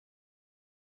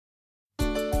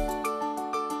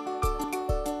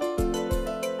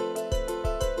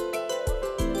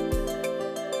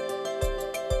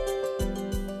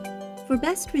For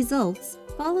best results,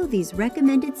 follow these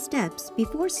recommended steps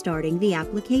before starting the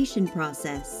application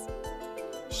process.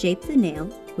 Shape the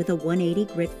nail with a 180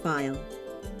 grit file.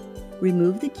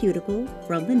 Remove the cuticle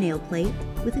from the nail plate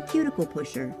with a cuticle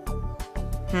pusher.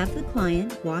 Have the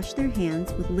client wash their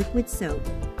hands with liquid soap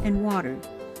and water,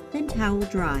 then towel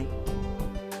dry.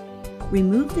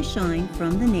 Remove the shine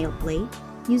from the nail plate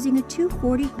using a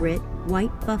 240 grit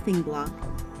white buffing block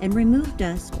and remove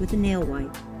dust with a nail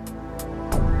wipe.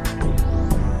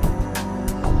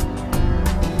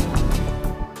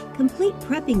 Complete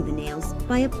prepping the nails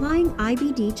by applying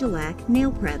IBD Gelac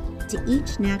nail prep to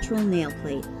each natural nail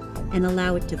plate and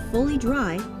allow it to fully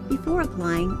dry before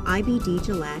applying IBD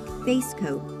Gelac base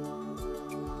coat.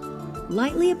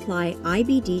 Lightly apply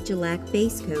IBD Gelac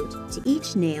base coat to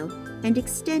each nail and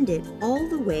extend it all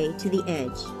the way to the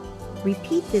edge.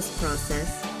 Repeat this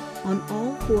process on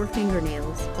all 4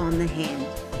 fingernails on the hand.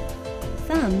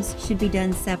 Thumbs should be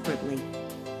done separately.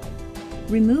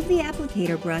 Remove the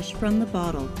applicator brush from the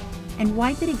bottle and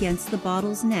wipe it against the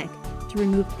bottle's neck to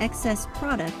remove excess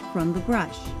product from the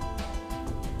brush.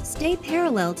 Stay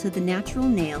parallel to the natural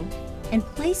nail and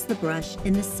place the brush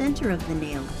in the center of the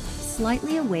nail,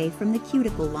 slightly away from the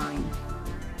cuticle line.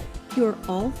 Cure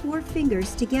all 4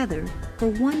 fingers together for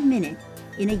 1 minute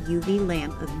in a UV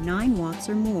lamp of 9 watts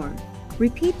or more.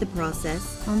 Repeat the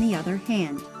process on the other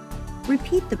hand.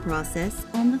 Repeat the process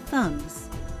on the thumbs.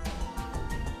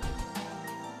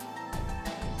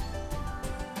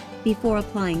 Before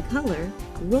applying color,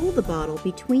 roll the bottle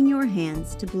between your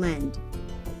hands to blend.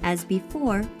 As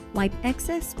before, wipe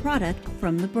excess product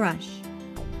from the brush.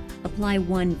 Apply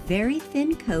 1 very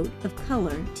thin coat of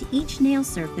color to each nail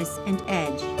surface and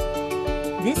edge.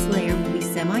 This layer will be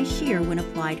semi-sheer when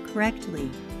applied correctly.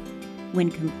 When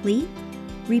complete,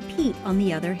 repeat on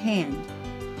the other hand.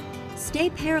 Stay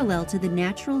parallel to the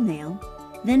natural nail,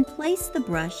 then place the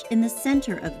brush in the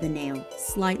center of the nail,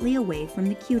 slightly away from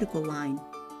the cuticle line.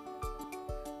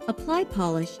 Apply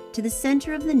polish to the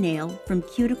center of the nail from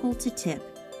cuticle to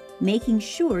tip, making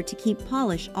sure to keep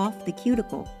polish off the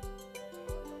cuticle.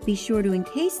 Be sure to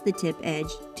encase the tip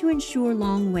edge to ensure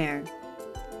long wear.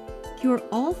 Cure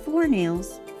all 4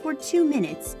 nails for 2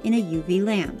 minutes in a UV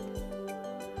lamp.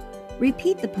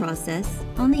 Repeat the process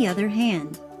on the other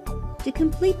hand. To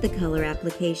complete the color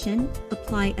application,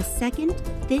 apply a second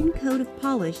thin coat of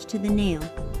polish to the nail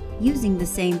using the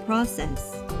same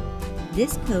process.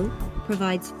 This coat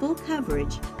provides full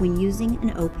coverage when using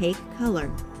an opaque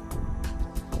color.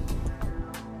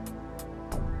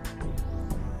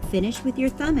 Finish with your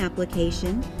thumb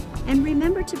application and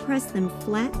remember to press them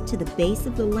flat to the base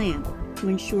of the lamp to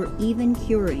ensure even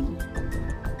curing.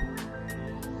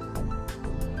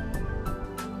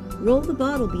 Roll the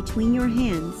bottle between your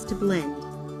hands to blend.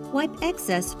 Wipe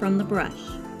excess from the brush.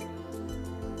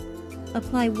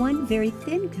 Apply 1 very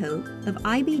thin coat of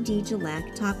IBD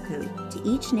Gelac top coat to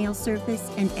each nail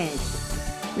surface and edge.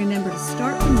 Remember to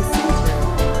start from the center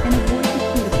and avoid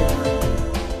the cuticle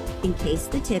line. Encase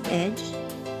the tip edge,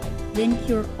 then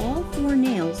cure all 4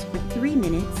 nails for 3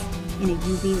 minutes in a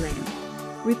UV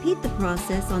lamp. Repeat the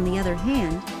process on the other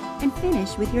hand and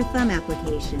finish with your thumb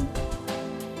application.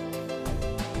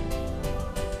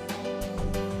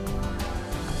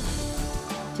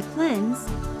 To cleanse,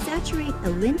 saturate a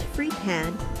lint-free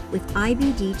pad with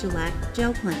IBD Gelac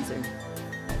Gel Cleanser.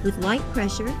 With light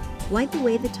pressure, wipe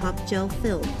away the top gel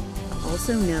film,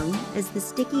 also known as the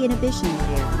sticky inhibition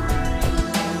layer.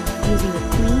 Using a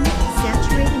clean,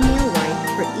 saturated nail wipe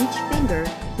for each finger,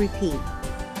 repeat.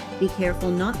 Be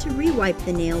careful not to re-wipe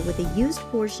the nail with a used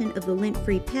portion of the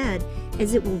lint-free pad,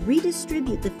 as it will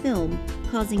redistribute the film,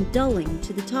 causing dulling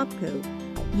to the top coat.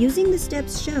 Using the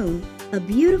steps shown, a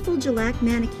beautiful Gelac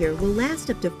manicure will last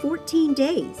up to 14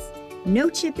 days. No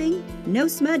chipping, no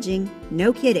smudging,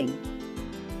 no kidding.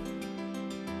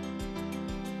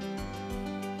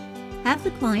 Have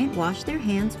the client wash their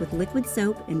hands with liquid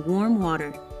soap and warm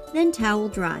water, then towel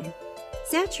dry.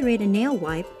 Saturate a nail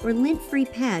wipe or lint-free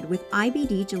pad with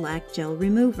IBD Gelac Gel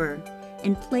Remover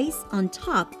and place on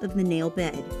top of the nail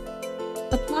bed.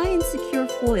 Apply and secure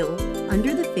foil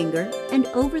under the finger and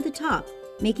over the top,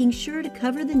 making sure to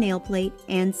cover the nail plate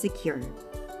and secure.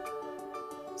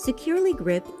 Securely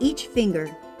grip each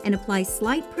finger and apply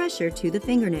slight pressure to the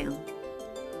fingernail.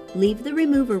 Leave the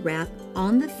remover wrap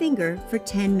on the finger for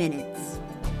 10 minutes.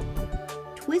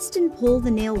 Twist and pull the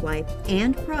nail wipe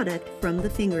and product from the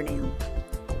fingernail.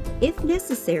 If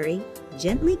necessary,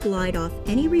 gently glide off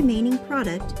any remaining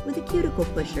product with a cuticle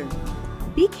pusher.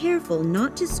 Be careful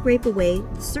not to scrape away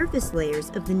the surface layers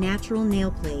of the natural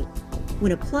nail plate.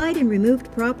 When applied and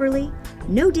removed properly,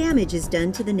 no damage is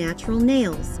done to the natural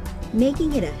nails,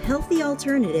 making it a healthy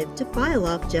alternative to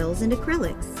file-off gels and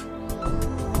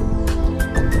acrylics.